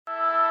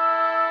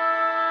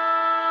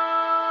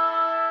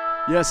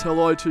Yes,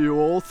 hello to you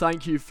all.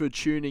 Thank you for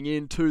tuning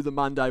in to the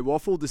Monday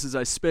Waffle. This is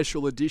a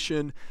special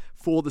edition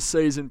for the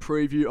season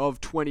preview of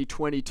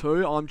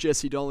 2022. I'm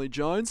Jesse Donnelly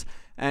Jones,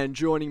 and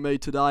joining me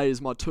today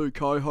is my two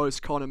co-hosts,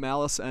 Connor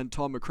Mallis and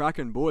Tom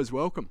McCracken. Boys,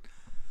 welcome.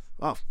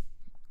 Oh,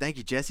 thank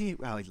you, Jesse.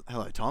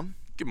 Hello, Tom.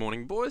 Good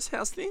morning, boys.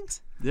 How's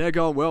things? Yeah,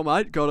 going well,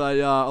 mate. Got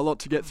a lot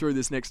to get through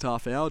this next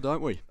half hour,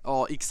 don't we?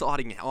 Oh,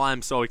 exciting. I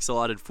am so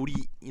excited.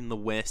 Footy in the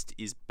West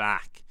is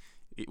back.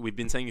 We've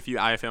been seeing a few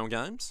AFL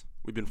games.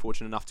 We've been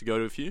fortunate enough to go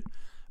to a few.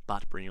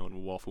 But bring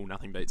on Waffle.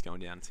 Nothing beats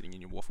going down and sitting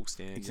in your Waffle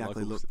stand.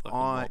 Exactly. Local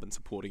mob and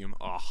supporting them.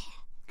 Oh,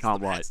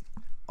 can't wait.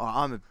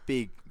 I'm a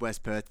big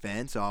West Perth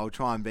fan, so I'll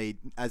try and be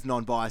as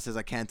non-biased as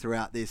I can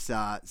throughout this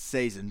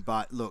season.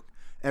 But look,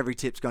 every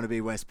tip's going to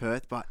be West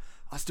Perth. But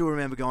I still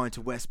remember going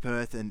to West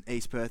Perth and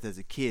East Perth as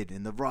a kid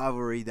and the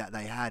rivalry that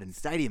they had, and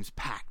stadium's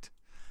packed.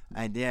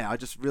 And yeah, I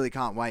just really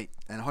can't wait.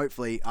 And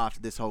hopefully after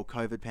this whole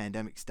COVID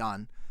pandemic's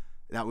done,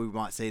 that we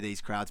might see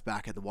these crowds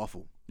back at the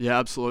Waffle. Yeah,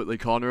 absolutely,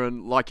 Connor.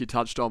 And like you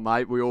touched on,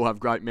 mate, we all have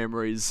great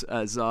memories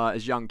as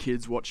young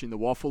kids watching the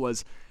Waffle.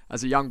 As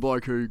a young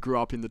bloke who grew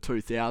up in the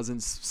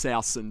 2000s,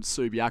 South and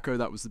Subiaco,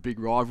 that was the big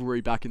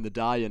rivalry back in the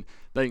day. And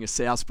being a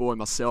South boy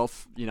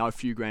myself, you know, a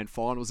few grand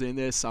finals in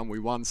there. Some we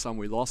won, some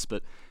we lost.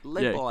 But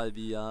led by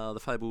the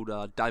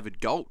fabled David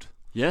Galt.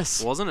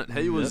 Yes. Wasn't it?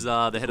 He was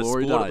the head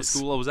Glory of sport at the days.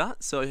 school I was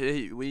at. So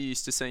we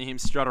used to see him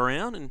strut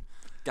around and...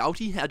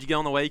 Galty, how'd you go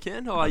on the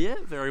weekend? Oh, yeah,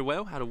 very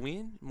well. Had a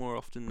win. More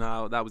often,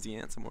 that was the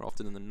answer, more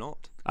often than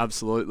not.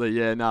 Absolutely,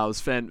 yeah. No, it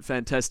was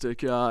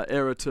fantastic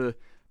era to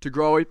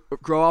grow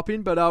up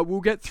in. But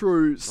we'll get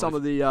through some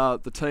of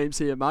the teams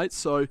here, mate.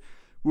 So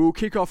we'll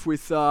kick off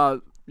with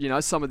some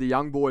of the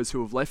young boys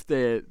who have left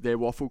their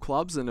Waffle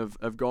clubs and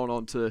have gone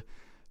on to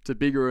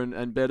bigger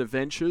and better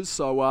ventures.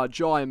 So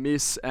Jai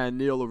Miss and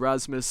Neil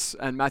Erasmus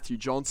and Matthew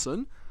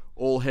Johnson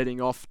all heading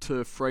off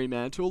to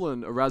Fremantle,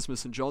 and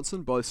Erasmus and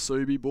Johnson, both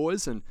Subi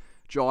boys, and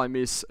Jai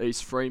Miss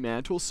East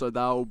Fremantle, so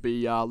they'll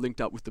be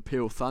linked up with the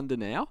Peel Thunder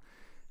now.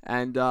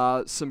 And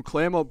some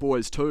Claremont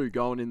boys too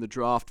going in the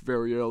draft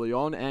very early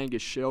on.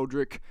 Angus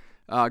Sheldrick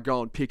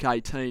going pick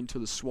 18 to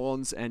the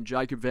Swans, and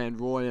Jacob Van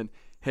Rooyen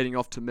heading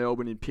off to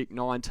Melbourne in pick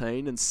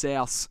 19, and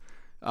Souths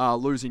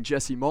losing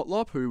Jesse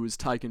Motlop, who was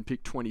taken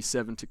pick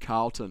 27 to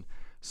Carlton.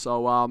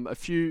 So a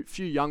few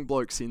young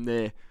blokes in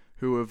there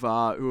who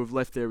have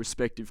left their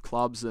respective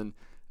clubs and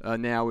are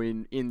now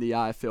in the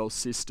AFL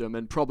system.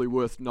 And probably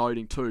worth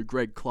noting too,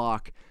 Greg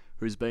Clark,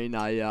 who's been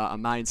a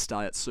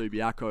mainstay at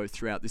Subiaco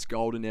throughout this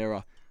golden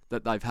era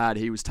that they've had.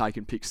 He was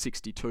taken pick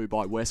 62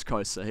 by West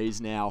Coast, so he's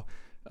now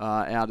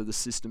out of the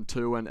system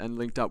too and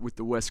linked up with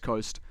the West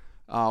Coast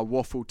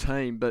Waffle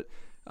team. But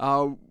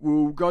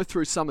we'll go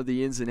through some of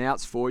the ins and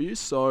outs for you.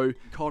 So,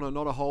 Connor,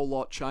 not a whole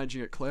lot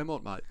changing at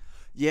Claremont, mate.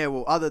 Yeah,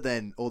 well, other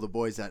than all the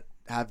boys that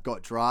have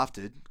got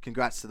drafted,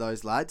 congrats to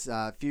those lads.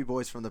 A few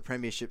boys from the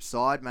Premiership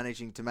side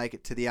managing to make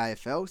it to the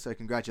AFL, so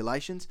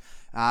congratulations.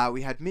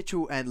 We had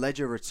Mitchell and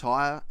Ledger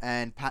retire,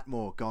 and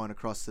Patmore going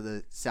across to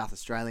the South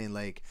Australian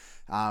League.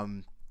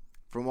 From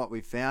what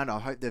we've found, I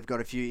hope they've got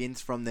a few ins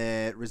from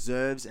their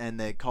reserves and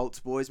their Colts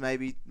boys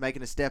maybe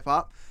making a step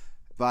up.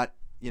 But,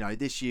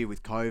 this year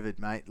with COVID,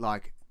 mate,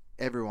 like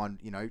everyone,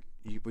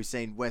 we've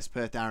seen West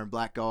Perth Aaron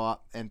Black go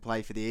up and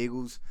play for the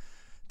Eagles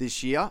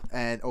this year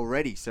and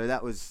already, so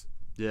that was...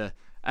 Yeah,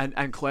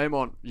 and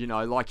Claremont,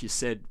 like you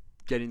said,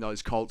 getting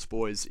those Colts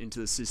boys into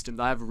the system,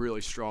 they have a really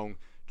strong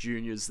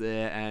juniors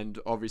there, and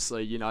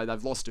obviously,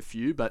 they've lost a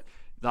few, but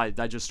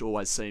they just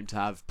always seem to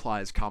have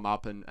players come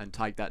up and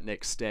take that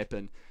next step,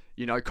 and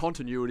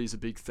continuity is a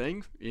big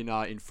thing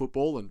in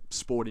football and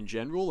sport in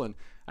general, and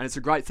it's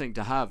a great thing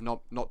to have,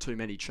 not too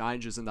many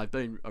changes, and they've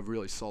been a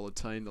really solid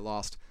team the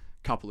last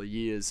couple of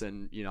years,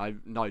 and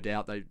no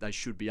doubt they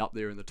should be up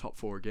there in the top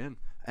four again.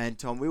 And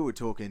Tom, we were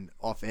talking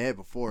off air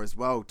before as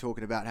well,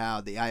 talking about how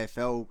the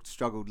AFL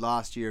struggled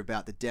last year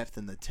about the depth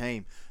in the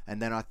team,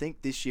 and then I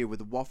think this year with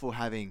the Waffle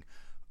having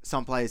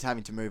some players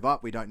having to move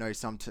up, we don't know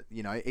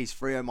East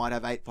Freo might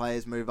have 8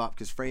 players move up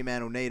because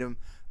Fremantle need them.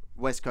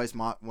 West Coast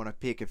might want to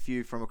pick a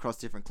few from across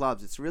different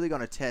clubs. It's really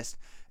going to test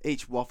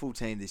each Waffle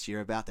team this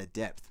year about their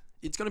depth.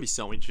 It's going to be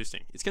so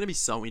interesting. It's going to be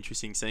so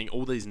interesting seeing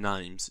all these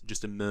names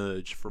just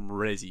emerge from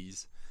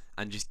resis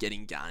and just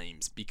getting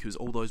games, because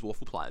all those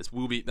Waffle players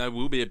will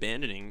be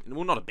abandoning,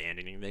 well, not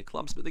abandoning their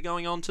clubs, but they're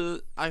going on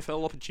to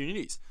AFL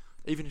opportunities,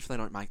 even if they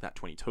don't make that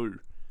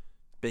 22.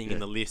 Being in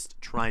the list,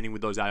 training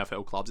with those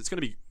AFL clubs, it's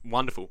going to be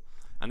wonderful,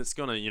 and it's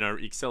going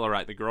to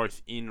accelerate the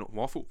growth in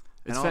Waffle.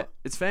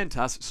 It's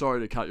fantastic.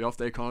 Sorry to cut you off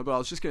there, Connor, but I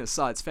was just going to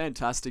say it's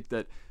fantastic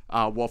that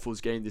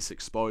Waffle's getting this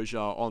exposure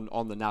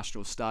on the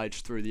national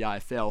stage through the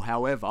AFL.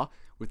 However,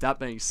 with that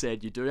being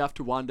said, you do have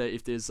to wonder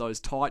if there's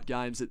those tight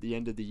games at the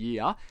end of the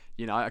year,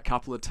 a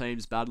couple of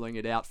teams battling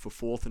it out for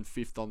 4th and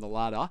 5th on the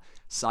ladder.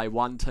 Say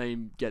one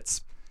team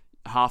gets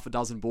half a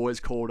dozen boys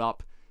called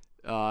up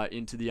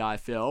into the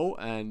AFL,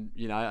 and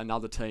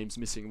another team's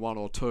missing 1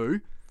 or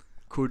 2.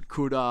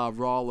 Could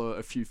rile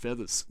a few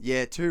feathers.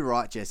 Yeah, too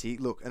right, Jesse.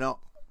 Look, and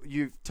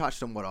you've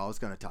touched on what I was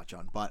going to touch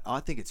on, but I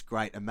think it's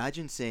great.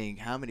 Imagine seeing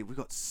how many... We've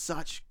got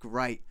such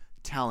great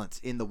talents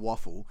in the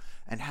WAFL,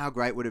 and how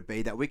great would it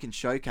be that we can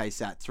showcase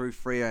that through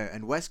Freo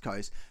and West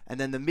Coast, and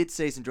then the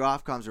mid-season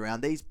draft comes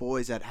around, these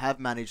boys that have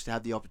managed to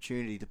have the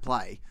opportunity to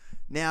play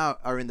now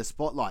are in the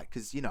spotlight,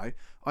 because,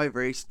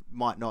 over East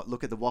might not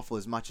look at the WAFL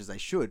as much as they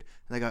should,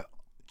 and they go,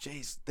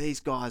 geez, these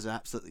guys are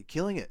absolutely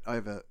killing it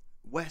over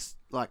West.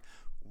 Like,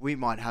 we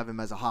might have him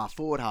as a half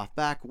forward, half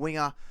back,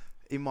 winger.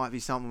 It might be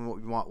someone what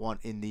we might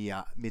want in the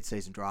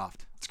mid-season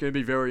draft. It's going to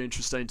be very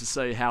interesting to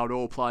see how it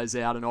all plays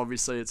out, and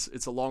obviously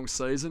it's a long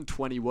season,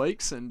 20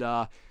 weeks, and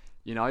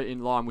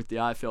in line with the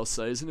AFL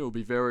season, it will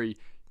be very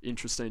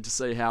interesting to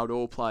see how it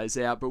all plays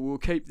out. But we'll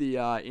keep the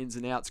ins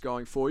and outs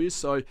going for you.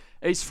 So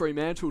East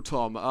Fremantle,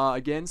 Tom,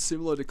 again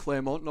similar to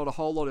Claremont, not a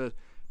whole lot of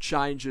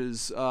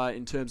changes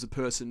in terms of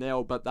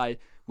personnel, but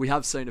we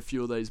have seen a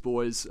few of these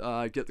boys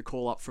get the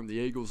call up from the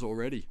Eagles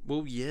already.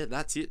 Well, yeah,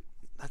 that's it.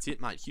 That's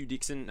it, mate. Hugh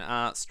Dixon,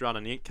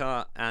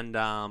 Stradanika,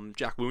 and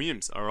Jack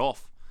Williams are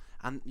off.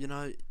 And,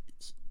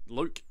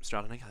 Luke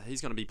Stradanika,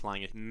 he's going to be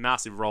playing a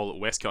massive role at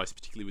West Coast,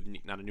 particularly with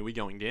Nick Natanui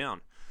going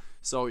down.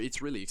 So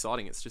it's really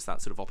exciting. It's just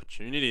that sort of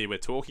opportunity we're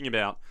talking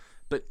about.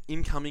 But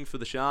incoming for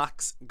the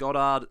Sharks,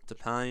 Goddard,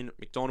 DePayne,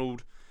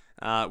 McDonald,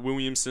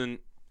 Williamson,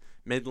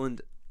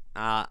 Medland,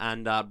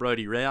 and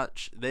Brodie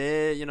Rauch.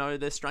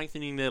 They're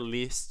strengthening their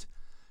list.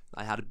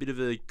 They had a bit of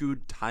a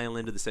good tail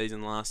end of the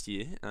season last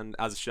year, and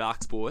as a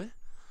Sharks boy,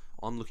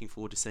 I'm looking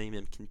forward to seeing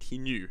them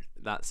continue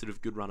that sort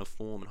of good run of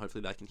form, and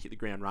hopefully they can hit the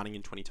ground running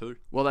in 22.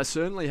 Well, they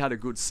certainly had a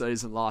good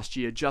season last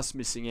year, just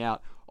missing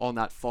out on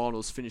that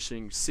finals,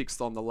 finishing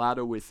 6th on the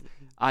ladder with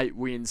 8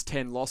 wins,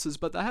 10 losses.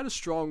 But they had a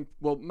strong,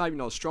 well, maybe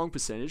not a strong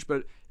percentage,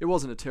 but it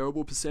wasn't a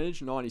terrible percentage,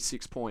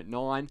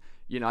 96.9.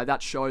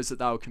 That shows that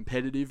they were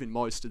competitive in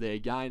most of their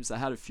games. They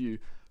had a few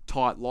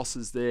tight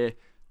losses there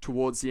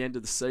towards the end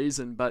of the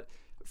season, but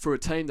for a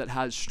team that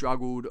has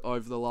struggled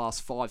over the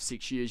last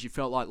 5-6 years, you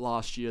felt like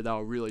last year they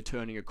were really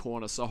turning a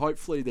corner. So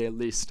hopefully their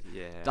list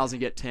doesn't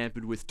get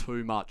tampered with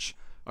too much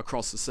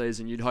across the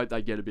season. You'd hope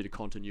they get a bit of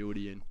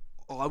continuity in.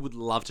 I would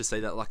love to see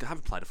that. Like, I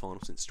haven't played a final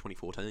since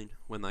 2014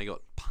 when they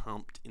got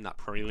pumped in that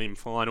prelim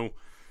final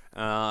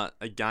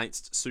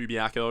against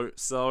Subiaco.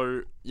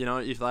 So,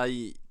 if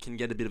they can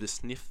get a bit of a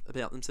sniff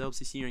about themselves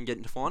this year and get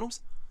into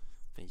finals,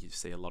 I think you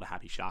see a lot of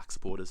happy Shark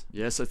supporters.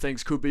 Yeah, so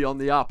things could be on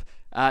the up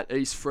at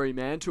East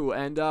Fremantle,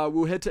 and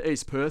we'll head to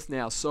East Perth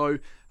now. So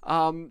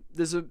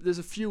there's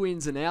a few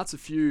ins and outs, a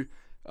few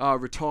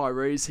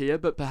retirees here,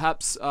 but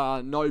perhaps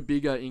no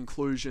bigger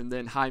inclusion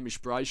than Hamish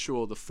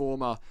Brayshaw, the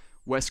former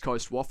West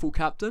Coast WAFL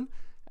captain,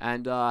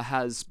 and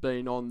has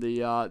been on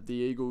the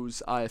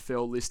Eagles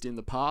AFL list in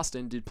the past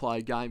and did play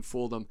a game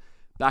for them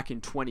back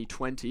in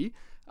 2020.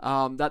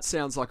 That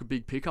sounds like a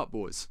big pickup,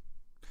 boys.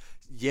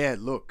 Yeah,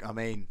 look, I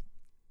mean,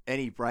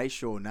 any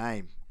Brayshaw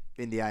name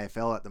in the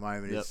AFL at the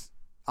moment is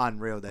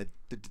unreal. They're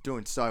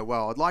doing so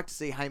well. I'd like to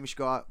see Hamish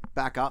go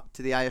back up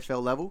to the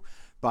AFL level,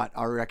 but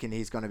I reckon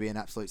he's going to be an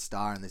absolute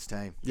star in this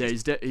team. Yeah,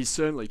 he's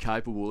certainly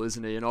capable,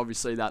 isn't he? And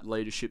obviously that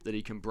leadership that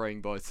he can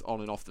bring both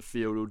on and off the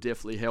field will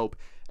definitely help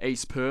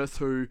East Perth,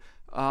 who,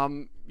 they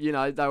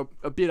were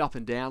a bit up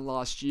and down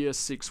last year,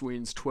 6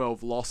 wins,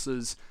 12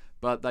 losses,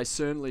 but they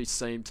certainly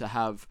seem to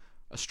have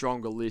a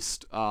stronger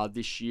list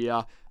this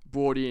year.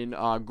 Brought in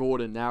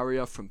Gordon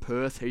Naria from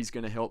Perth. He's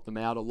going to help them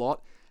out a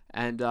lot.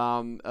 And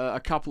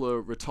a couple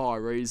of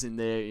retirees in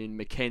there in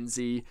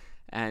Mackenzie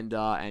and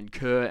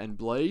Kerr and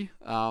Blee.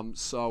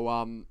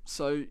 So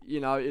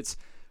it's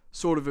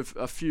sort of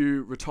a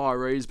few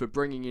retirees, but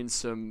bringing in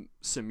some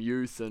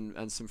youth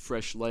and some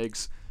fresh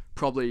legs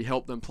probably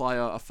help them play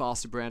a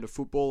faster brand of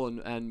football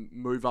and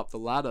move up the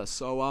ladder.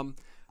 So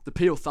the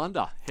Peel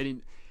Thunder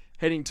heading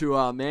to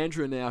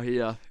Mandurah now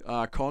here,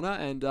 Connor,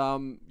 and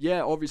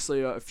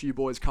obviously a few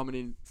boys coming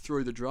in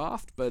through the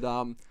draft, but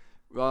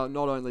not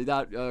only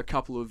that, a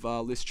couple of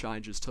list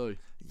changes too.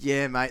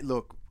 Yeah, mate,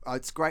 look,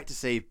 it's great to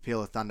see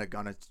Peel Thunder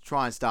going to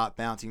try and start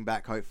bouncing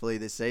back hopefully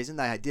this season.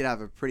 They did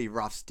have a pretty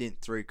rough stint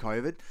through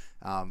COVID.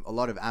 A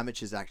lot of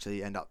amateurs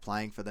actually end up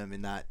playing for them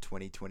in that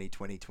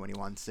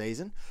 2020-2021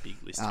 season. Big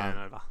list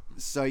turnover.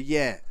 So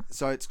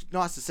it's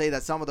nice to see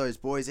that some of those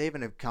boys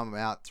even have come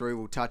out through.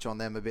 We'll touch on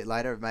them a bit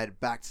later. Have made it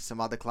back to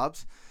some other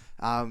clubs.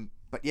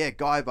 But yeah,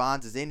 Guy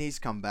Barnes is in. He's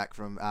come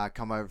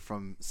over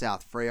from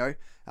South Freo.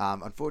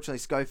 Unfortunately,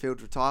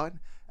 Schofield retired.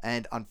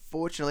 And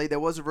unfortunately, there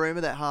was a rumour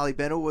that Harley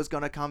Bennell was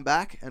going to come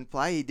back and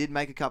play. He did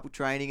make a couple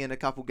training and a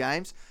couple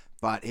games,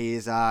 but he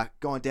is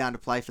gone down to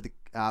play for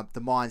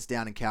the Mines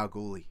down in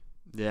Kalgoorlie.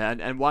 Yeah,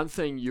 and one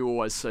thing you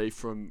always see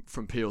from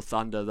Peel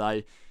Thunder,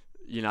 they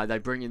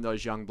bring in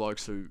those young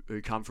blokes who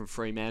come from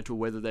Fremantle,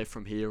 whether they're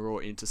from here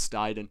or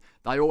interstate, and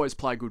they always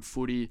play good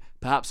footy.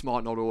 Perhaps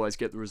might not always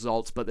get the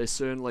results, but they've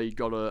certainly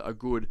got a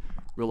good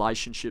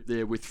relationship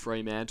there with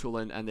Fremantle,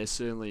 and they're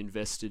certainly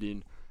invested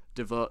in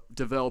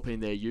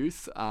developing their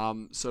youth.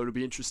 So it'll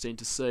be interesting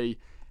to see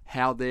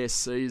how their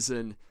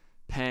season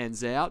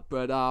pans out.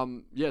 But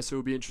so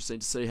it'll be interesting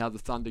to see how the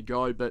Thunder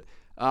go. But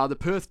the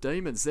Perth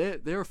Demons,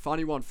 they're a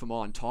funny one for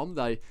mine, Tom.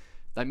 They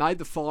They made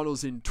the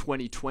finals in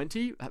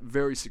 2020, a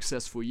very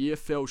successful year,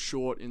 fell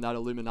short in that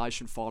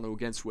elimination final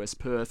against West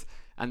Perth,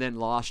 and then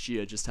last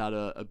year just had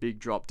a big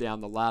drop down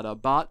the ladder,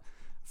 but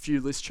a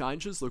few list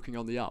changes looking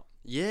on the up.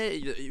 Yeah,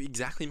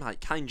 exactly,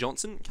 mate. Kane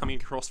Johnson coming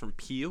across from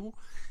Peel.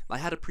 They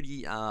had a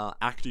pretty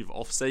active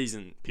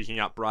off-season, picking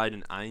up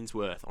Braden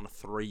Ainsworth on a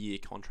 3-year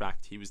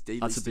contract. He was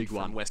delisted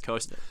from West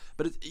Coast.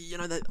 But,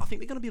 I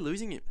think they're going to be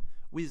losing him.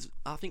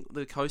 I think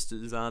the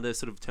Coasters, they're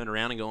sort of turned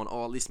around and going,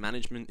 list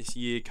management this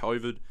year,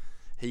 COVID.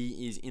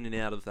 He is in and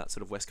out of that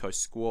sort of West Coast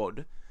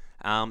squad.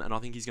 And I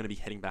think he's going to be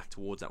heading back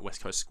towards that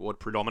West Coast squad,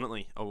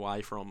 predominantly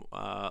away from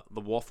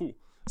the WAFL.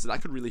 So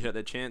that could really hurt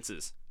their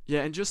chances.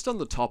 Yeah, and just on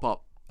the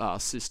top-up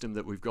system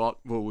that we've got,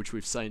 which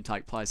we've seen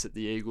take place at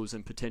the Eagles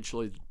and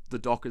potentially the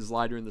Dockers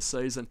later in the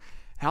season,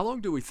 how long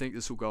do we think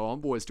this will go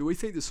on, boys? Do we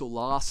think this will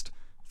last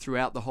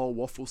throughout the whole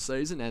WAFL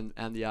season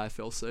and the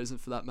AFL season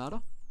for that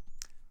matter?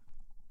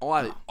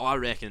 I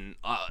reckon,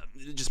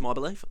 just my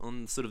belief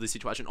on sort of the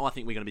situation, I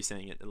think we're going to be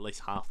seeing it at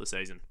least half the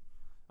season.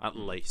 At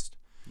least.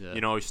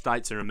 Yeah.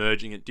 States are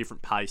emerging at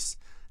different pace,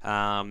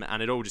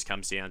 and it all just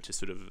comes down to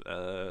sort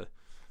of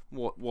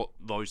what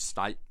those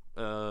state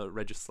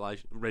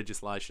legislation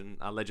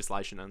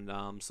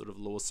and sort of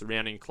laws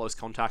surrounding close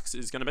contacts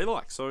is going to be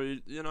like. So,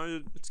 it's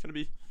going to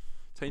be,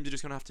 teams are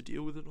just going to have to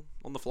deal with it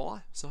on the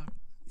fly. So...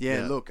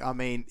 Yeah, look, I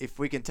mean, if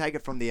we can take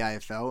it from the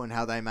AFL and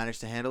how they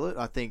managed to handle it,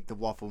 I think the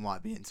WAFL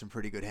might be in some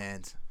pretty good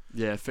hands.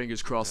 Yeah,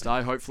 fingers crossed,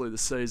 eh? Hopefully the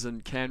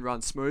season can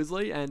run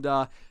smoothly. And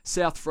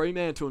South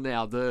Fremantle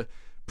now, the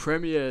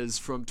premiers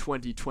from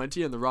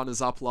 2020 and the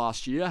runners-up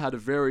last year, had a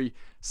very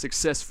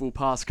successful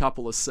past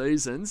couple of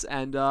seasons.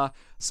 And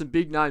some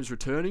big names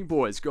returning,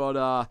 boys.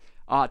 Got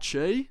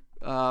Archie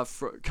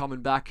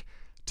coming back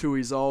to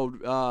his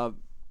old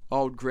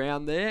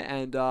ground there.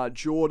 And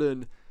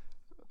Jordan...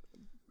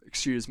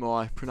 excuse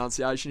my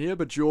pronunciation here,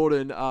 but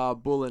Jordan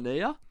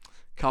Bulania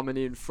coming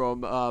in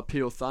from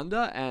Peel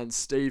Thunder and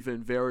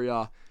Stephen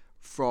Verrier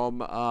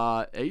from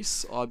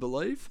East, I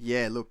believe.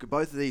 Yeah, look,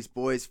 both of these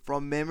boys,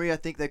 from memory, I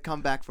think they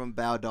come back from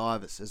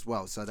Baldivis as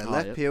well. So they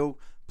left Peel,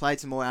 played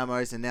some more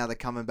ammos, and now they're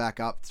coming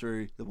back up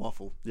through the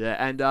WAFL. Yeah,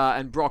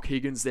 and Brock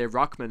Higgins, their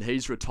ruckman,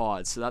 he's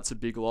retired, so that's a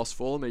big loss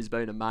for him. He's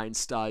been a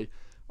mainstay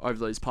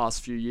over these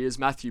past few years.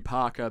 Matthew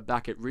Parker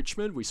back at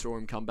Richmond. We saw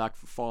him come back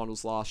for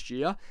finals last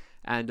year.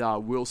 And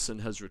Wilson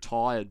has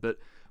retired. But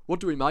what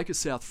do we make of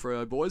South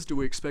Freo, boys? Do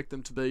we expect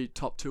them to be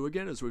top 2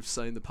 again, as we've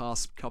seen the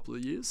past couple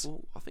of years?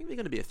 Well, I think they're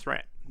going to be a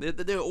threat.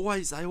 They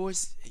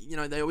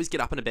always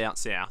get up and about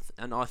South,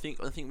 and I think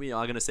we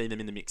are going to see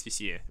them in the mix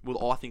this year.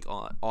 Well, I think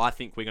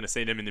we're going to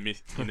see them in the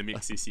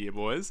mix this year,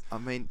 boys. I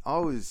mean,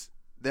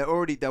 they were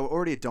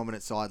already a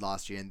dominant side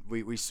last year, and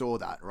we saw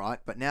that, right?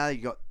 But now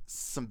you got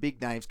some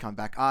big names come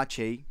back.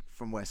 Archie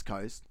from West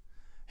Coast,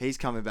 he's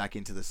coming back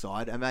into the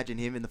side. Imagine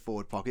him in the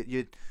forward pocket.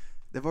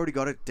 They've already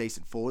got a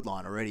decent forward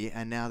line already,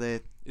 and now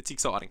it's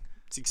exciting.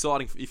 It's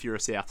exciting if you're a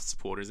South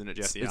supporter, isn't it,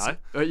 Jesse?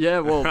 Yeah,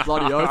 well,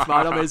 bloody oath, mate.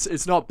 I mean,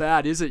 it's not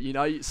bad, is it?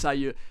 You say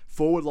your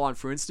forward line,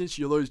 for instance,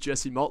 you lose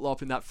Jesse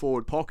Motlop in that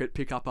forward pocket,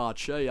 pick up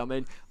Archie. I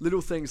mean,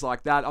 little things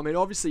like that. I mean,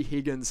 obviously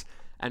Higgins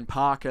and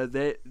Parker,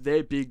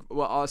 they're big.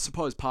 Well, I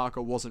suppose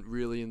Parker wasn't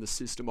really in the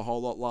system a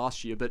whole lot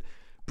last year, but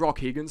Brock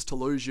Higgins, to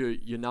lose your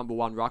number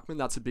one ruckman,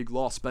 that's a big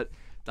loss. But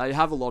they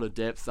have a lot of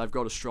depth. They've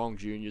got a strong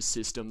juniors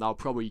system. They'll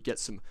probably get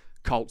some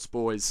Colts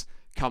boys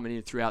coming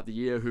in throughout the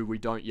year who we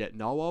don't yet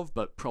know of,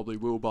 but probably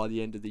will by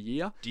the end of the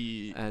year. Do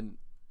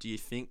you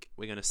think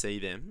we're going to see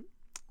them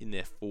in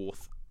their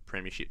 4th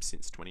premiership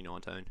since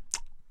 2019?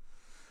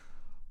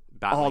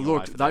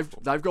 Look,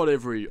 they've got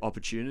every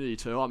opportunity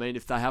to. I mean,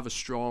 if they have a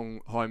strong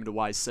home and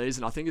away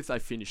season, I think if they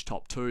finish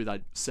top 2,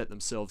 they'd set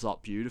themselves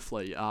up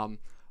beautifully.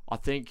 I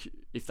think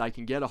if they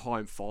can get a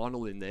home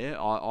final in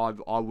there,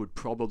 I would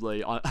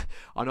probably... I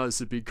know this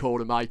is a big call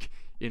to make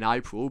in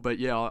April, but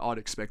yeah, I'd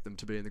expect them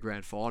to be in the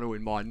grand final,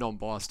 in my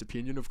non-biased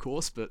opinion, of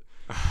course. But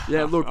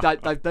yeah, look,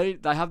 they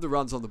have the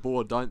runs on the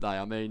board, don't they?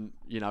 I mean,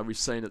 we've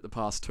seen it the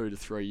past 2 to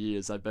 3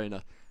 years. They've been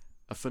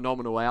a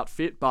phenomenal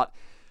outfit, but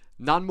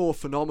none more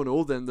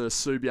phenomenal than the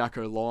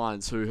Subiaco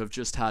Lions, who have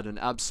just had an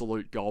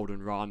absolute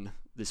golden run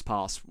this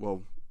past,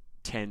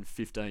 10,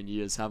 15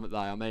 years, haven't they?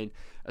 I mean,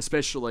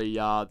 especially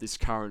this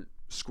current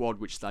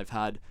squad, which they've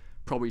had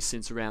probably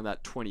since around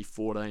that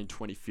 2014,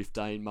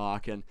 2015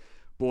 mark. And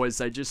boys,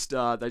 they just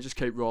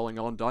keep rolling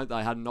on, don't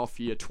they? Had an off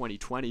year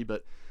 2020,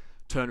 but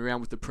turn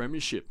around with the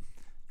premiership.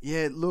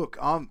 Yeah, look,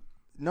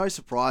 no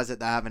surprise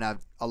that they haven't had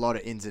a lot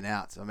of ins and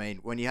outs. I mean,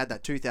 when you had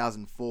that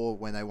 2004,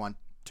 when they won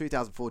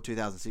 2004,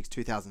 2006,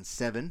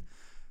 2007,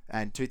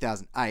 and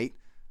 2008,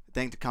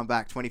 then to come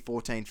back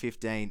 2014,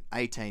 15,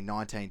 18,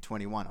 19,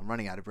 21. I'm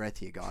running out of breath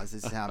here, guys.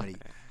 This is how many.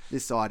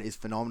 This side is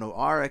phenomenal.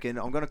 I reckon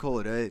I'm going to call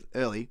it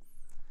early.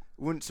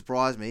 Wouldn't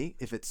surprise me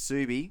if it's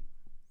Subi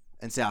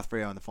and South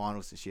Freo in the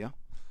finals this year.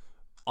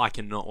 I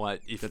cannot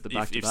wait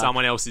if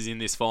someone else is in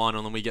this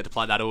final and we get to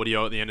play that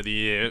audio at the end of the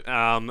year.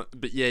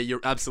 But yeah, you're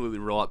absolutely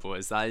right,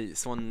 boys.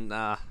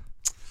 Swan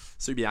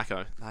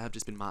Subiaco, they have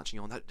just been marching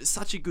on. It's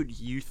such a good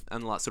youth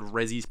and like sort of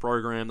Resi's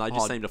program. They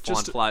just seem to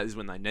find players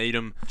when they need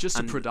them. Just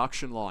a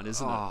production line,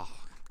 isn't it?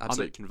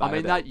 Absolute conveyor I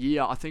mean, belt. that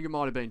year, I think it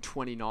might have been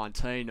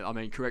 2019. I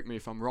mean, correct me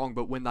if I'm wrong,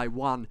 but when they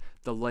won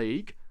the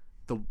league,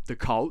 the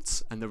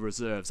Colts and the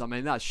reserves, I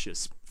mean, that's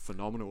just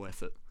phenomenal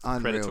effort.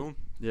 Credit to Unreal. them.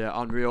 Yeah,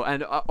 unreal.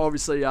 And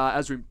obviously,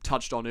 as we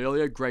touched on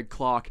earlier, Greg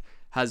Clark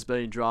has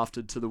been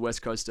drafted to the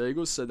West Coast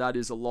Eagles, so that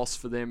is a loss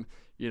for them.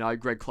 You know,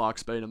 Greg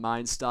Clark's been a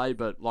mainstay,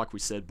 but like we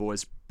said,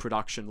 boys,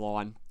 production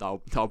line, they'll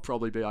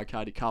probably be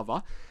okay to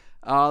cover.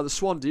 The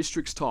Swan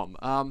Districts,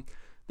 Tom,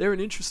 they're an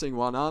interesting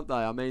one, aren't they?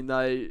 I mean,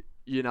 they,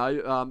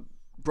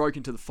 broke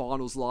into the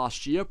finals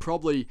last year,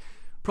 probably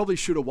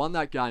should have won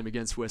that game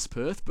against West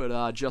Perth,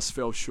 but just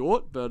fell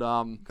short. But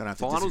Gonna have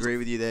to disagree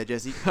with you there,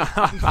 Jesse.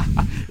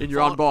 in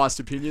your unbiased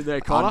opinion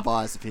there, Connor.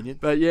 Unbiased opinion.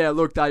 But yeah,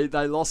 look, they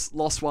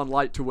lost one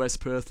late to West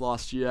Perth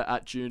last year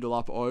at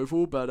Joondalup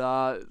Oval,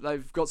 but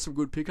they've got some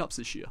good pickups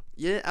this year.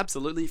 Yeah,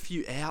 absolutely. A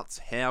few outs.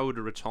 Howard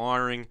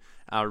retiring,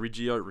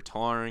 Riggio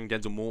retiring,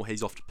 Denzel Moore,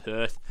 he's off to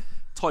Perth.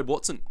 Ty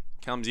Watson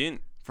comes in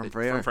From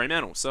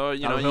Fremantle. So, That'll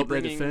you're help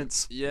their bringing...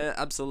 defence. Yeah,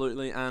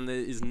 absolutely. And there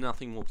is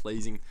nothing more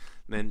pleasing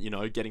than,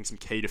 getting some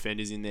key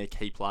defenders in there,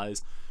 key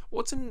players.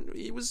 Watson,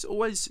 he was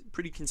always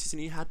pretty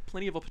consistent. He had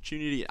plenty of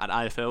opportunity at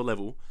AFL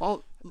level.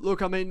 Well,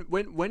 look, I mean,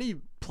 when he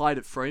played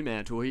at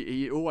Fremantle,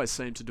 he always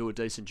seemed to do a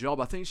decent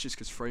job. I think it's just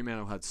because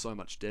Fremantle had so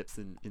much depth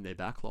in their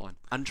back line.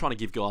 And trying to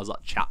give guys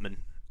like Chapman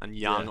and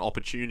Young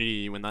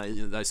opportunity when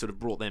they sort of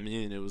brought them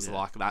in, it was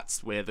like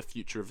that's where the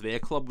future of their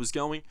club was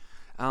going.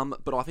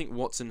 But I think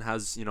Watson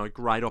has,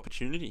 great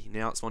opportunity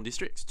now at Swan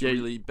Districts to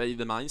really be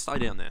the mainstay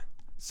down there.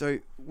 So,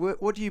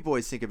 what do you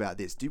boys think about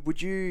this?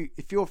 Would you,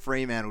 if you're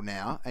Fremantle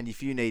now, and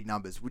if you need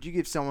numbers, would you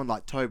give someone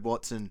like Tobe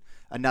Watson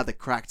another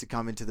crack to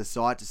come into the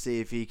side to see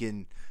if he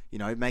can,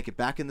 make it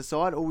back in the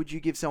side, or would you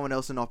give someone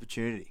else an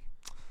opportunity?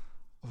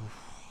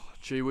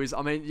 Gee whiz.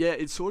 I mean, yeah,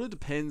 it sort of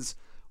depends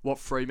what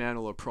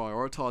Fremantle are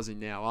prioritising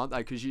now, aren't they?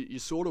 Because you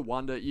sort of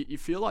wonder, you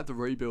feel like the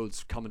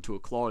rebuild's coming to a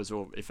close,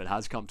 or if it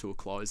has come to a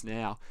close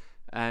now.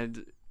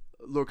 And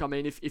look, I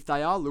mean, if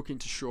they are looking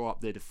to shore up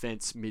their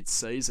defence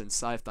mid-season,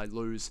 say if they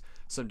lose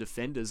some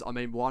defenders, I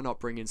mean, why not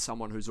bring in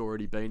someone who's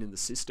already been in the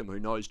system, who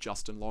knows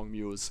Justin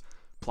Longmuir's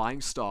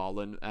playing style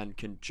and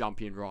can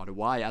jump in right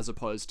away, as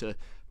opposed to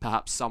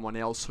perhaps someone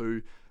else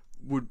who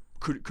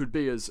could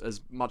be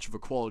as much of a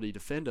quality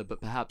defender,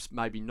 but perhaps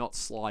maybe not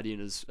slide in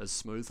as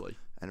smoothly.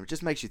 And it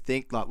just makes you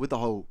think, like with the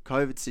whole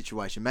COVID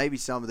situation, maybe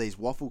some of these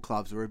WAFL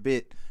clubs were a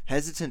bit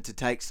hesitant to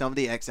take some of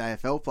the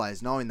ex-AFL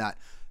players, knowing that,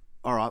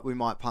 all right, we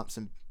might pump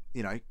some,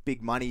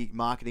 big money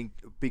marketing,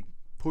 big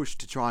push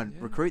to try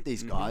and recruit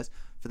these guys,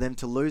 for them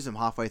to lose them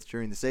halfway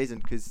through the season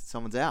because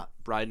someone's out.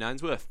 Braden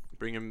Ainsworth,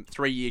 bring him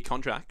 3-year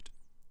contract,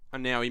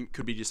 and now he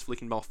could be just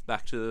flicking off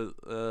back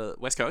to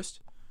West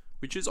Coast,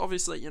 which is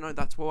obviously,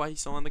 that's why he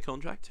signed the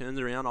contract. Turns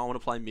around, I want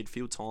to play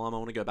midfield time, I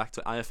want to go back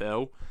to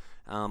AFL.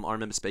 I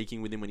remember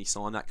speaking with him when he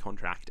signed that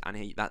contract, and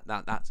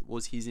that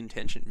was his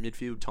intention,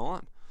 midfield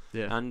time.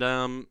 Yeah.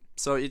 And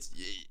so it's,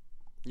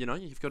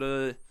 you've got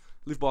to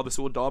live by the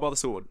sword, die by the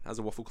sword as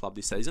a WAFL club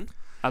this season.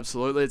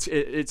 Absolutely.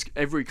 It's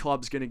every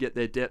club's going to get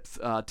their depth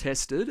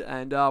tested,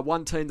 and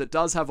one team that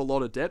does have a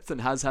lot of depth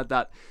and has had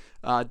that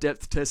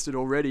depth tested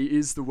already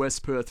is the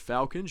West Perth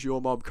Falcons, your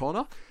mob,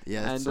 Connor.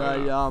 Yeah, and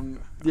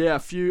a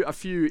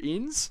few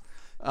ins.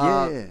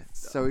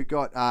 So we've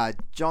got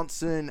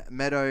Johnson,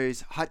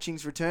 Meadows,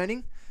 Hutchings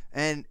returning,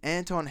 and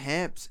Anton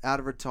Hamps out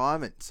of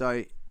retirement.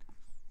 So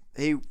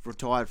he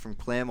retired from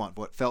Claremont,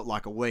 what felt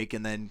like a week,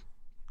 and then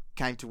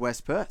came to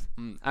West Perth.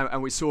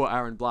 And we saw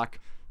Aaron Black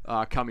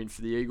come in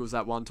for the Eagles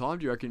at one time.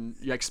 Do you reckon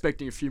you're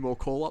expecting a few more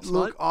call-ups,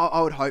 Look, mate?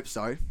 I would hope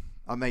so.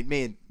 I mean,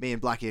 me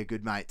and Blackie are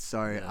good mates,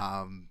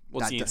 so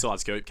What's the inside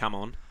scoop? Come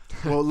on.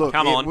 Well, look,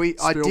 Come on.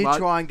 I did mate.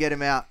 try and get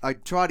him out. I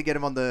tried to get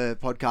him on the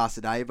podcast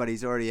today, but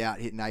he's already out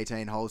hitting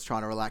 18 holes,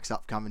 trying to relax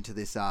up coming to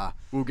this.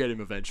 We'll get him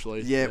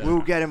eventually. Yeah,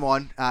 we'll get him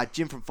on.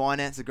 Jim from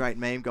Finance, a great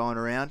meme going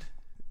around.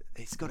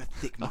 He's got a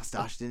thick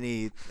mustache, didn't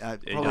he?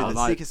 Probably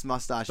the thickest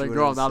mustache. Been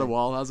growing that a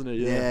while, hasn't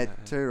he? Yeah,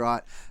 too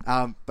right.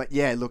 But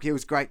yeah, look, it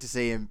was great to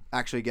see him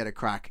actually get a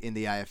crack in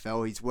the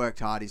AFL. He's worked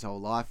hard his whole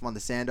life, won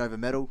the Sandover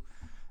medal,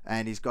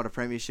 and he's got a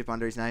premiership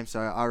under his name, so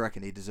I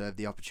reckon he deserved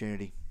the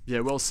opportunity. Yeah,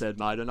 well said,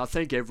 mate. And I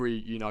think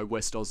every,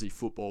 West Aussie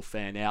football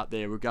fan out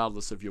there,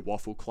 regardless of your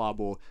WAFL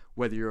club or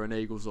whether you're an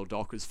Eagles or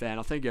Dockers fan,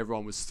 I think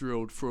everyone was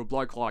thrilled for a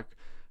bloke like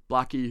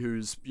Blackie,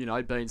 who's,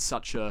 been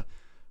such a,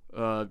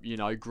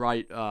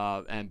 great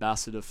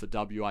ambassador for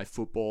WA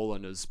football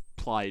and has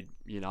played,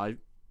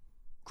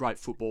 great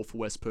football for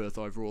West Perth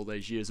over all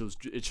these years.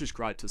 It's just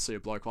great to see a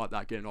bloke like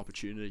that get an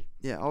opportunity.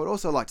 Yeah, I would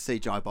also like to see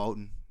Jai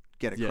Bolton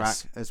get a crack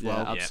as well.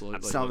 Yeah,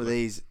 absolutely. Some of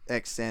these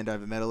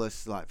ex-Sandover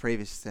medalists, like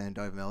previous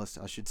Sandover medalists,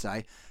 I should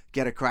say,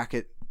 get a crack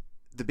at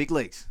the big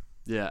leagues.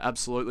 Yeah,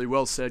 absolutely.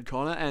 Well said,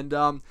 Connor.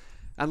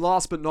 And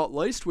last but not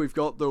least, we've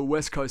got the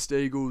West Coast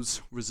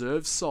Eagles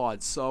reserve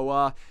side.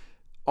 So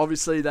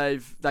obviously they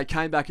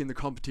came back in the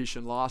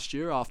competition last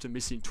year after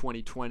missing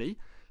 2020.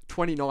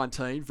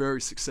 2019,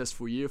 very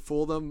successful year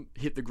for them.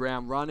 Hit the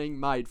ground running,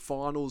 made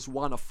finals,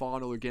 won a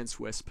final against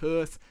West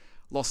Perth,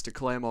 lost to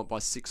Claremont by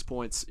 6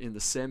 points in the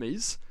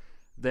semis.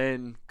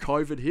 Then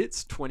COVID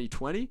hits,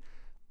 2020.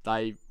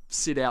 They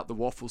sit out the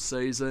WAFL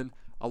season.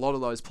 A lot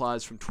of those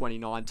players from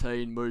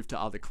 2019 moved to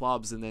other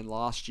clubs, and then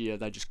last year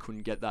they just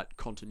couldn't get that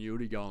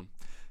continuity going.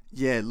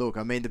 Yeah, look,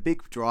 I mean, the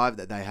big drive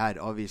that they had,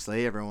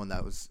 obviously, everyone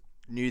that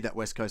knew that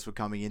West Coast were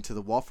coming into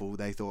the WAFL,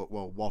 they thought,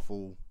 well,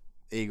 WAFL,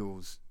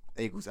 Eagles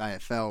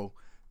AFL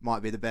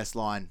might be the best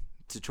line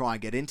to try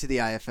and get into the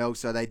AFL.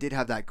 So they did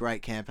have that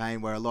great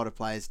campaign where a lot of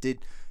players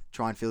did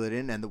try and fill it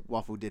in, and the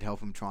WAFL did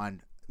help them try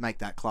and make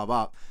that club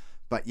up.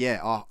 But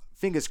yeah,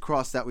 fingers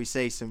crossed that we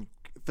see some,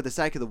 for the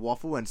sake of the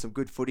WAFL and some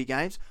good footy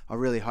games. I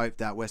really hope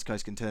that West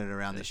Coast can turn it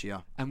around this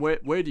year. And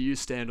where do you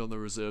stand on the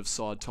reserve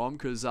side, Tom?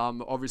 Because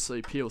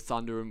obviously Peel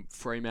Thunder and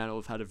Fremantle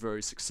have had a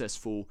very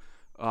successful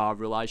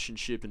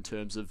relationship in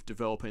terms of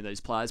developing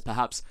these players.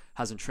 Perhaps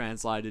hasn't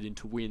translated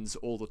into wins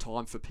all the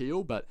time for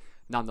Peel, but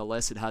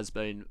nonetheless it has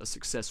been a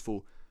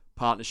successful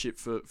partnership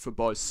for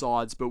both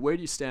sides. But where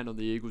do you stand on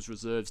the Eagles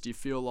reserves? Do you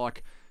feel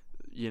like,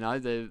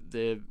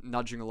 they're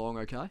nudging along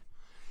okay?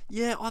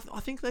 Yeah, I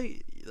think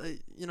they,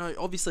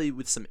 obviously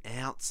with some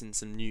outs and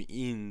some new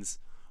ins,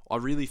 I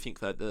really think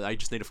that they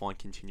just need to find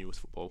continuous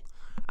football.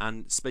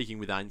 And speaking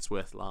with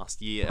Ainsworth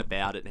last year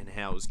about it and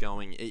how it was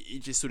going,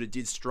 it just sort of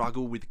did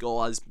struggle with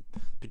guys,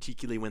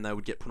 particularly when they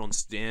would get put on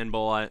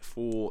standby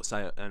for,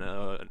 say, an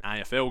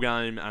AFL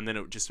game, and then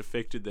it just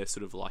affected their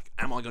sort of like,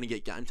 am I going to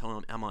get game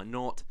time? Am I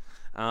not?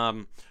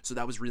 So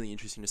that was really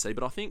interesting to see.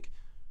 But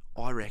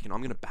I reckon I'm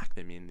going to back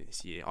them in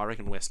this year. I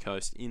reckon West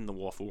Coast in the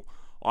WAFL,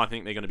 I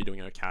think they're going to be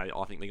doing okay.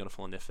 I think they're going to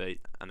find their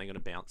feet and they're going to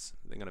bounce.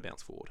 They're going to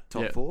bounce forward.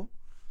 Top four?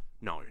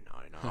 No.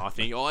 I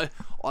think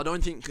I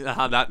don't think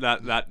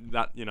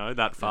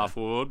that far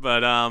forward,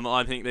 but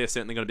I think they're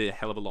certainly going to be a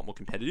hell of a lot more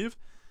competitive,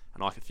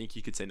 and I think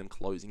you could see them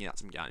closing out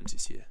some games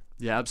this year.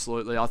 Yeah,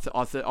 absolutely.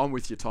 I'm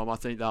with you, Tom. I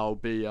think they'll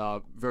be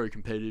very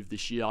competitive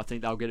this year. I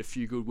think they'll get a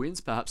few good wins,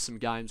 perhaps some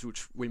games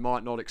which we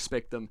might not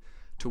expect them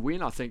to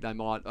win. I think they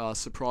might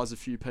surprise a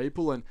few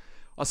people, and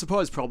I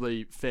suppose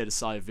probably fair to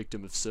say a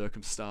victim of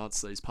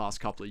circumstance these past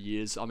couple of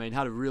years. I mean,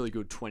 had a really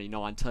good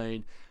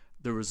 2019.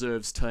 The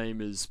reserves team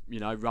is,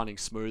 running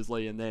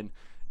smoothly, and then,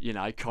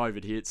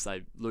 COVID hits,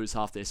 they lose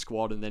half their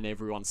squad, and then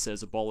everyone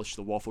says abolish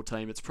the WAFL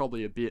team. It's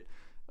probably a bit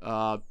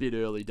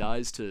early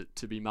days to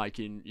be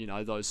making,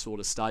 those sort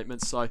of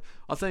statements. So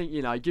I think,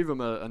 give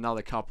them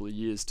another couple of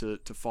years to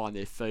find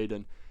their feet,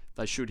 and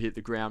they should hit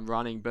the ground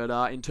running. But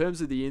in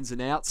terms of the ins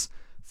and outs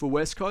for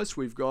West Coast,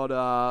 we've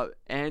got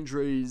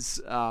Andrews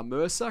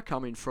Mercer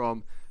coming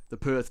from the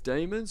Perth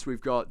Demons.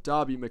 We've got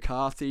Darby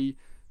McCarthy,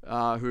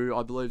 who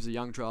I believe is a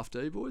young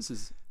draftee, boys.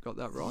 Has got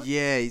that right?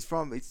 Yeah, it's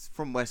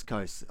from West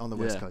Coast, on the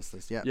West Coast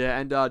list, yeah. Yeah,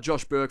 and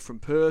Josh Burke from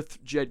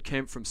Perth, Jed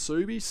Kemp from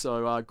Subi,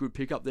 so good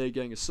pick up there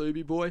getting a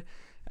Subi boy,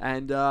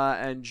 and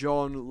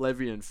John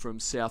Levian from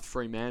South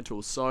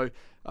Fremantle. So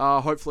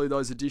hopefully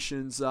those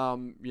additions,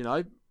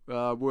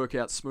 work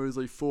out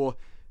smoothly for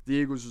the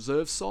Eagles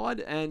reserve side,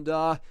 and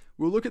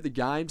we'll look at the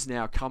games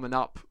now coming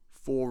up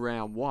for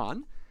round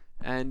one,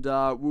 and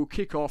we'll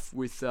kick off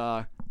with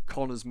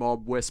Connor's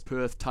mob, West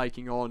Perth,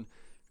 taking on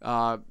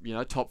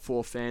top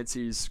four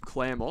fancies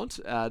Claremont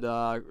at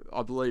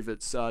I believe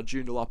it's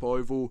Joondalup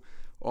Oval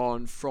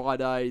on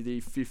Friday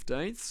the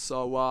 15th.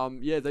 So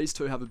these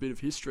two have a bit of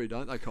history,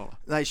 don't they, Connor?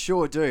 They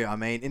sure do. I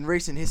mean, in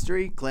recent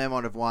history,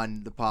 Claremont have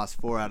won the past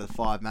 4 out of the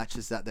 5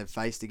 matches that they've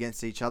faced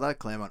against each other.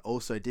 Claremont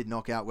also did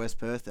knock out West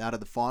Perth out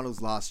of the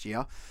finals last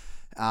year.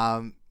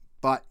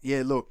 But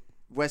yeah, look,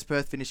 West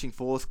Perth finishing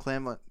 4th,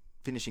 Claremont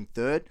finishing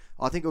 3rd.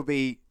 I think it'll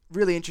be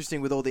really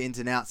interesting with all the ins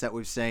and outs that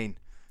we've seen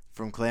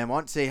from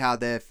Claremont. See how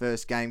their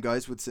first game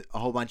goes with a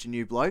whole bunch of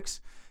new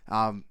blokes.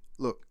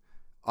 Look,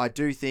 I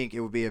do think it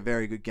will be a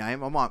very good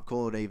game. I might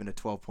call it even a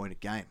 12-pointed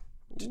game.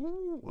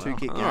 Ooh, wow.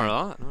 2-kick game.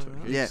 All right.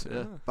 Yeah.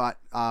 But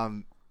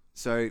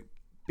so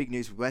big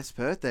news with West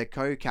Perth. They're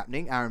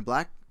co-captaining Aaron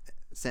Black,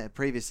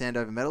 previous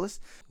Sandover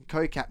medalist,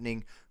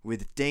 co-captaining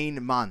with Dean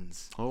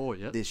Munns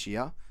this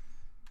year.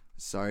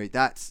 So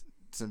that's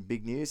some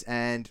big news.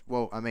 And,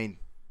 well, I mean,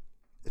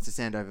 it's a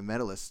Sandover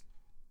medalist,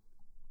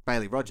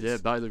 Bailey Rogers. Yeah,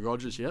 Bailey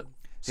Rogers, yep.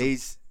 So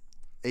he's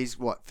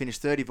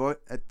finished 30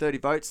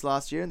 votes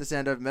last year in the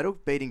Sandover medal,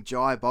 beating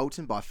Jai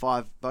Bolton by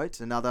 5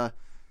 votes. Another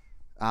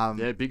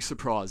big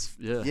surprise.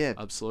 Yeah,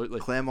 absolutely.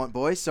 Claremont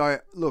boys. So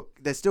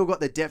look, they've still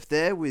got the depth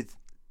there with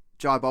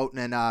Jai Bolton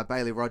and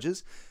Bailey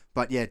Rogers.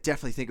 But yeah,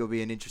 definitely think it'll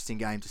be an interesting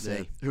game to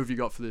see. Who have you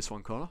got for this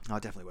one, Connor? Oh,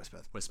 definitely West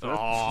Perth. West Perth.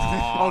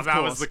 Oh,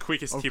 that was the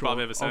quickest tip I've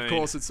ever seen. Of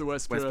course, it's the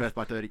West Perth. West Perth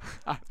by 30.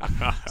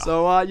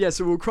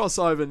 So we'll cross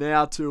over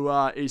now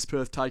to East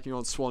Perth taking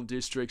on Swan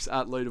Districts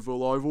at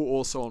Leederville Oval,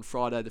 also on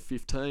Friday the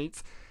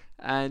 15th.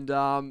 And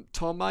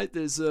Tom, mate,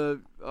 there's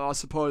I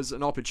suppose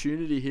an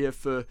opportunity here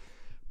for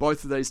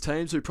both of these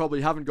teams who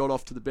probably haven't got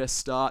off to the best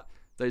start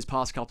these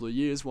past couple of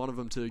years. One of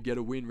them to get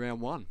a win round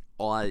one.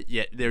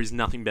 There is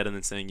nothing better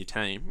than seeing your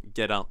team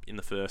get up in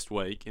the first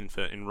week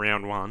in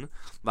round one.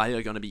 They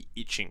are going to be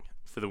itching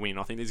for the win.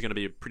 I think this is going to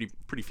be a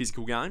pretty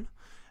physical game.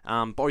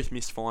 Both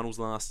missed finals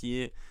last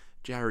year.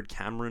 Jared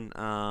Cameron,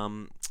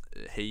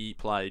 he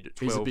played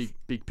 12. He's a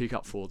big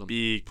pickup for them.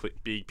 Big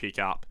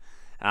pickup.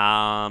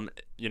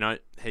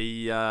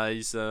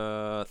 He's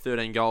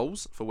 13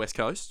 goals for West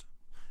Coast,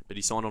 but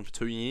he signed on for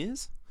 2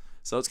 years.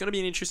 So it's going to be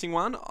an interesting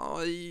one.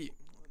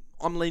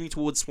 I'm leaning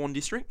towards Swan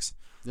Districts.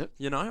 Yep.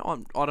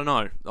 I don't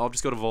know. I've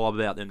just got a vibe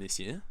about them this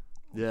year.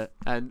 Yeah,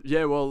 and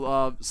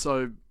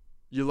so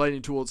you're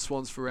leaning towards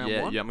Swans for round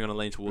one? Yeah, I'm going to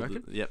lean towards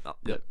it. Yep.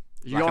 Yep.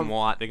 Black and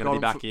white, they're going to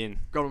be back in.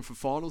 Got them for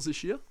finals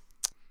this year?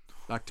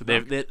 Back to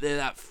back. They're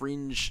that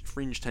fringe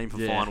team for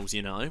finals,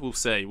 We'll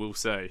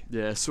see.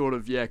 Yeah, sort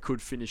of,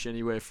 could finish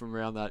anywhere from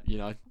around that,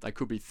 They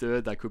could be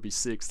third, they could be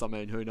sixth. I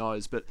mean, who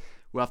knows? But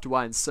we'll have to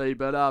wait and see.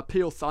 But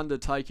Peel Thunder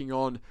taking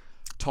on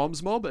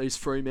Tom's Mob, East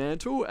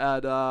Fremantle,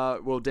 at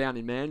down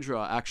in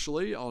Mandurah,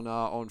 actually,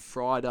 on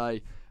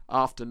Friday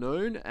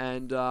afternoon.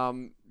 And,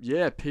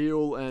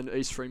 Peel and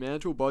East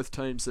Fremantle, both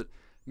teams that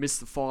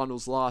missed the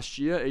finals last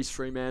year. East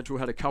Fremantle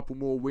had a couple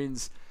more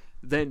wins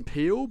than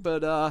Peel,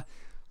 but...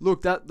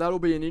 Look, that'll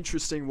be an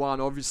interesting one.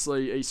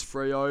 Obviously, East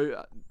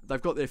Freo,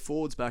 they've got their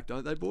forwards back,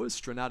 don't they, boys?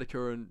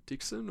 Stranatica and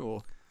Dixon,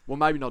 well,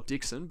 maybe not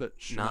Dixon, but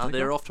Stranatica. No,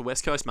 they're off to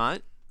West Coast,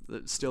 mate.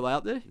 They're still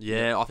out there?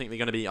 Yeah, I think they're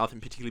going to be,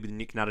 particularly with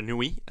Nick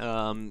Natanui.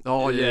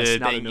 Yes,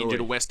 being injured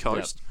to West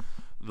Coast. Yep.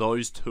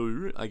 Those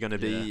two are going to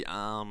be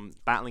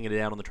battling it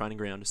out on the training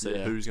ground to see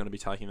who's going to be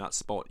taking that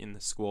spot in the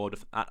squad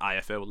at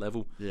AFL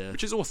level,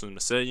 which is awesome to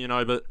see,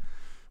 but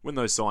when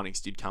those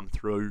signings did come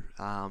through...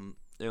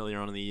 earlier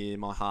on in the year,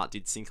 my heart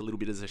did sink a little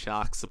bit as a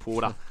Sharks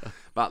supporter.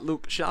 But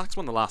look, Sharks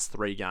won the last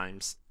 3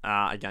 games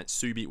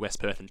against Subi, West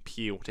Perth and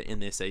Peel to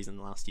end their season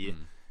last year.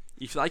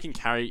 If they can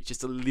carry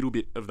just a little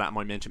bit of that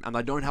momentum, and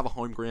they don't have a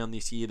home ground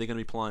this year, they're going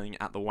to be playing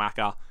at the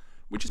WACA,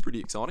 which is pretty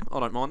exciting. I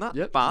don't mind that.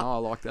 Yep, but I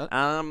like that.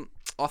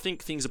 I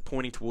think things are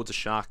pointing towards a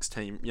Sharks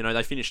team.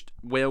 They finished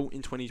well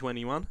in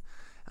 2021.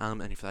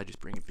 And if they just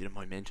bring a bit of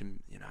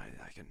momentum, they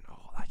can.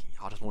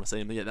 I just want to see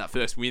them get that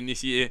first win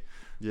this year.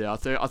 Yeah, I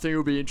think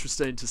it'll be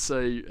interesting to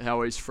see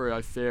how East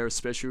Freo fare,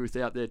 especially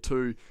without their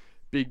 2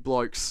 big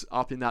blokes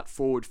up in that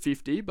forward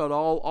 50. But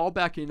I'll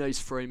back in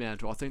East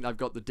Fremantle. I think they've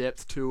got the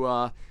depth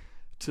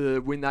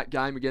to win that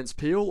game against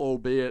Peel,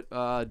 albeit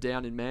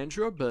down in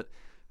Mandurah. But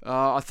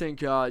I think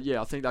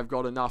they've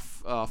got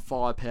enough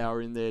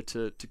firepower in there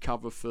to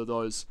cover for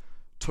those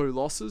 2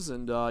 losses.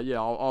 And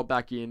I'll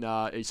back in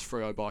East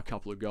Freo by a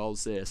couple of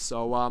goals there.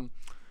 So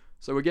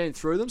we're getting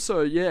through them.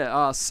 So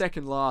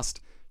second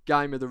last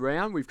game of the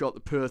round, we've got the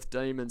Perth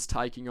Demons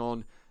taking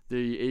on the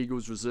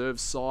Eagles reserve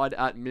side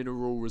at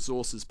Mineral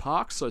Resources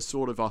Park. So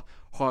sort of a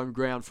home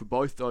ground for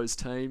both those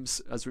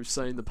teams, as we've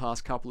seen the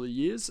past couple of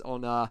years,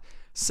 on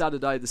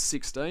Saturday the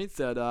 16th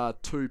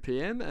at 2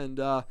 p.m. And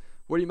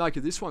what do you make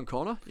of this one,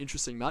 Connor?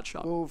 Interesting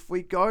matchup. Well, if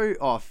we go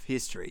off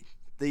history,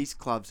 these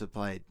clubs have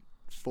played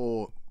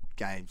 4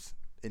 games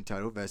in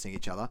total versus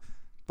each other,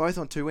 both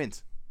on 2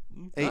 wins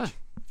each,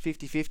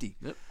 50-50.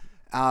 Yep.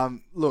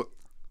 Look,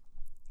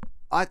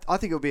 I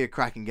think it'll be a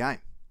cracking game.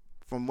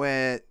 From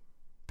where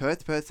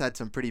Perth had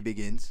some pretty big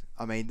ins.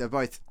 I mean, they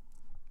were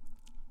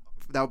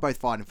both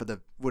fighting for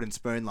the wooden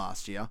spoon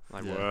last year.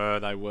 They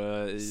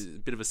were. A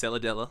bit of a cellar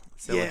dweller.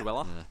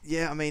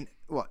 Yeah, I mean,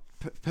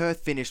 Perth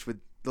finished with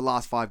the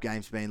last 5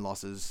 games being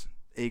losses.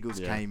 Eagles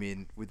came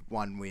in with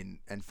 1 win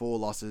and 4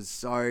 losses.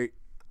 So,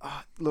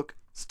 look...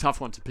 It's a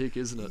tough one to pick,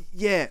 isn't it?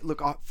 Yeah,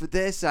 look, for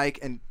their sake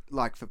and,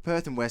 for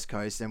Perth and West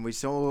Coast, and we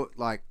saw,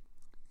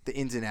 the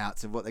ins and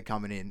outs of what they're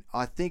coming in,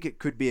 I think it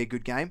could be a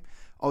good game.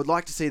 I would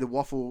like to see the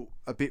WAFL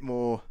a bit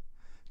more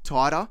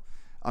tighter.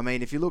 I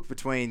mean, if you look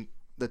between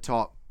the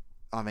top,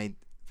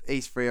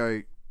 East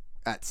Freo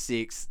at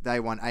 6, they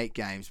won 8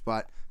 games,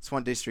 but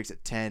Swan Districts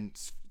at 10,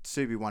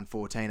 Subi won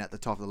 14 at the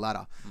top of the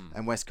ladder,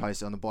 and West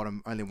Coast on the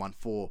bottom only won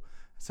 4.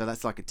 So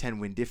that's like a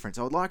 10-win difference.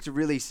 I would like to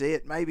really see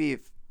it. Maybe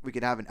if we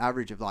could have an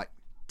average of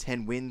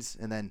 10 wins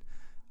and then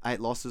 8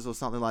 losses or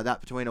something like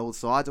that between all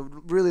sides. I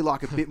would really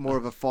like a bit more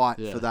of a fight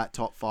for that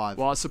top 5.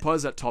 Well, I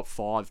suppose that top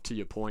 5, to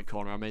your point,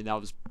 Connor,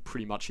 that was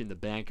pretty much in the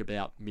bank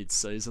about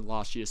mid-season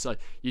last year. So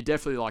you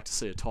definitely like to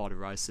see a tighter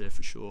race there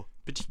for sure.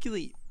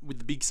 Particularly with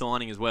the big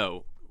signing as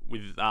well,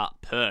 with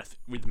Perth,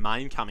 with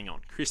Main coming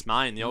on. Chris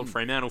Main, the old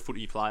Fremantle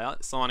footy player,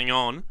 signing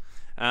on.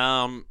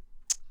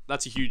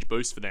 That's a huge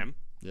boost for them.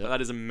 Yep.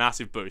 That is a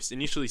massive boost.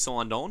 Initially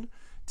signed on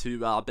to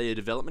be a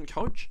development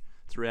coach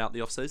throughout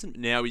the off-season.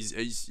 Now he's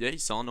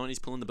signed on, he's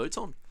pulling the boots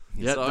on.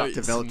 Yeah, so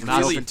developed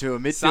himself into a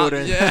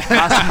midfielder.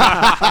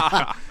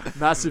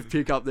 Massive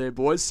pick up there,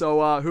 boys.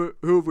 So who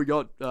have we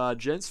got,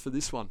 gents, for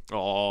this one?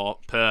 Oh,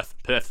 Perth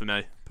for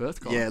me.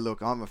 Perth, Colin? Yeah,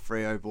 look, I'm a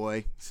Freo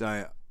boy,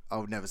 so I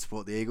would never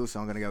support the Eagles, so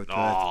I'm going to go with Perth.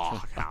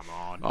 Oh, come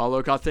on. Oh,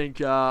 look, I think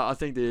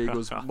the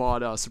Eagles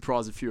might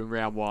surprise a few in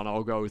round 1.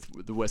 I'll go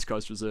with the West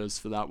Coast reserves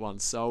for that one.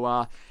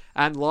 So,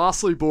 and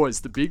lastly,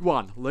 boys, the big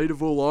one,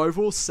 Leaderville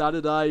Oval,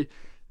 Saturday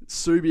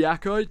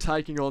Subiaco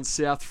taking on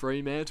South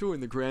Fremantle in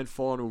the grand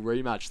final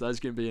rematch. That's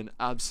going to be an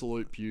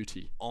absolute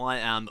beauty. I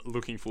am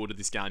looking forward to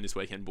this game this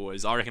weekend,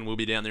 boys. I reckon we'll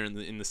be down there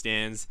in the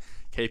stands,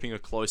 keeping a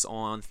close eye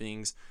on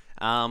things.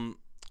 I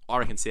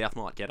reckon South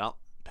might get up,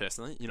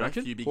 personally. You know,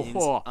 Reckon? a few big ins.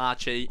 Oh,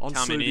 Archie on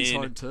coming Subi's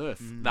in. home turf.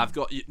 They've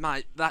got...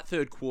 Mate, that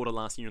third quarter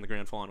last year in the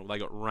grand final, they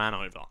got ran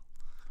over.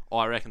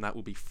 I reckon that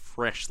will be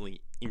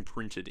freshly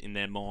imprinted in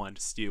their mind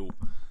still.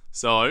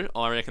 So,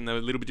 I reckon they're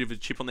a little bit of a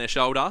chip on their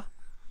shoulder.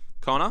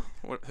 Connor,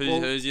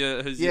 who's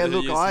your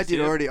I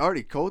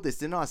already called this,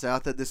 didn't I? So I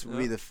thought this would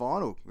be the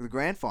final, the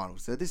grand final.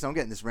 So I'm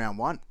getting this round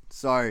 1.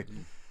 So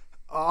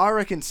I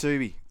reckon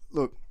Subi.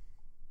 Look,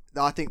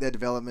 I think their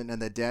development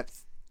and their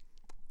depth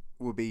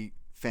will be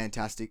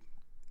fantastic.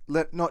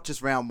 Not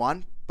just round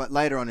 1, but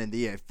later on in the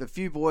year. If a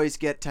few boys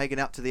get taken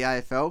up to the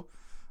AFL,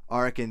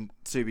 I reckon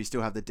Subi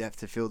still have the depth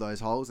to fill those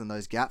holes and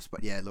those gaps.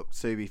 But yeah, look,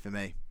 Subi for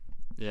me.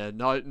 Yeah,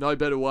 no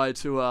better way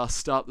to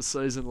start the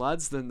season,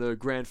 lads, than the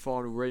grand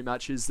final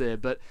rematch is there.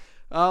 But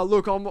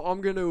look,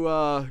 I'm going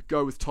to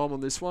go with Tom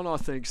on this one. I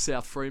think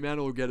South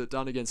Fremantle will get it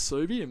done against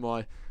Subi, in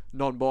my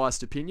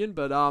non-biased opinion.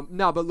 But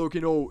but look,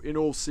 in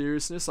all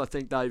seriousness, I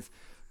think they've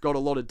got a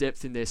lot of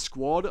depth in their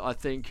squad. I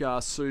think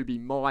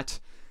Subi might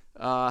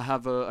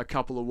have a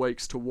couple of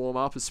weeks to warm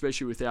up,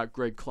 especially without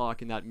Greg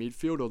Clark in that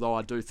midfield. Although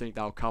I do think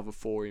they'll cover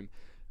for him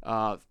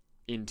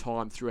in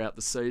time throughout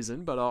the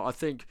season. But I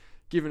think,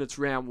 given it's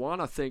round 1,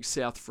 I think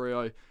South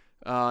Freo,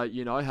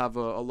 have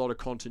a lot of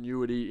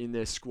continuity in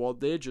their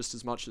squad there, just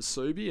as much as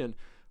Subi, and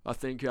I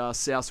think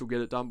South will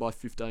get it done by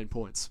 15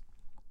 points.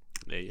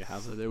 There you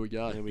have it. There we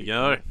go. There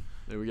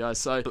we go.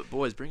 So, but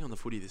boys, bring on the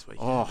footy this week.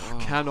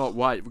 Cannot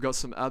wait. We've got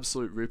some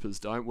absolute rippers,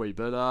 don't we?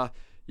 But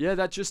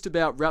that just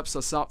about wraps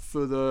us up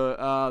for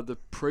the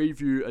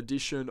preview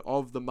edition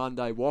of the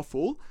Monday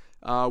Waffle.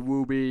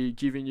 We'll be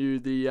giving you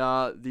the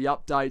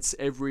updates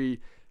every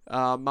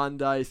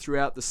Monday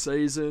throughout the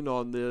season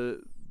on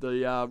the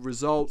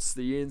results,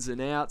 the ins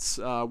and outs.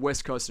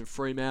 West Coast and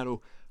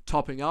Fremantle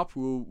topping up.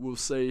 We'll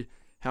see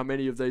how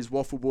many of these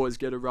Waffle boys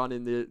get a run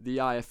in the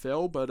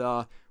AFL,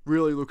 but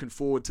really looking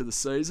forward to the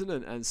season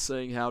and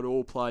seeing how it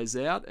all plays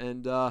out.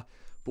 And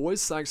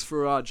boys, thanks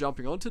for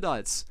jumping on today.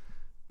 It's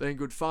been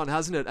good fun,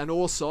 hasn't it? And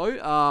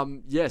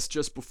also,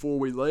 just before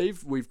we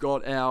leave, we've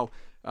got our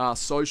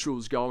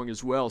socials going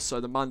as well. So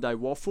the Monday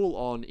Waffle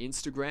on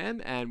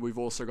Instagram, and we've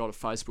also got a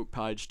Facebook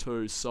page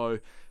too. So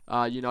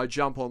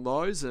jump on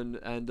those and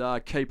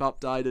keep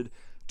updated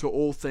to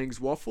all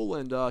things Waffle,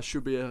 and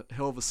should be a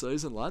hell of a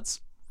season,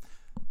 lads.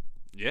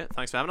 Yeah,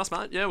 thanks for having us,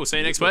 mate. Yeah, we'll see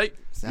you next week.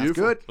 Sounds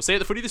good. We'll see you at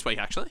the footy this week,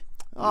 actually.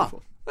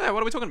 Beautiful. Yeah,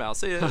 what are we talking about?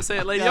 See you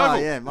at Lady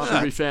Oval.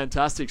 Should be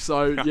fantastic.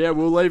 So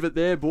we'll leave it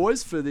there,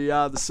 boys, for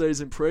the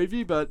season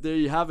preview. But there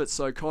you have it.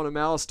 So Connor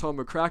Mallis, Tom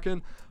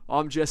McCracken.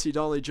 I'm Jesse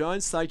Donnelly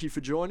Jones. Thank you for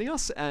joining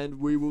us, and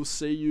we will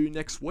see you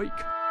next week.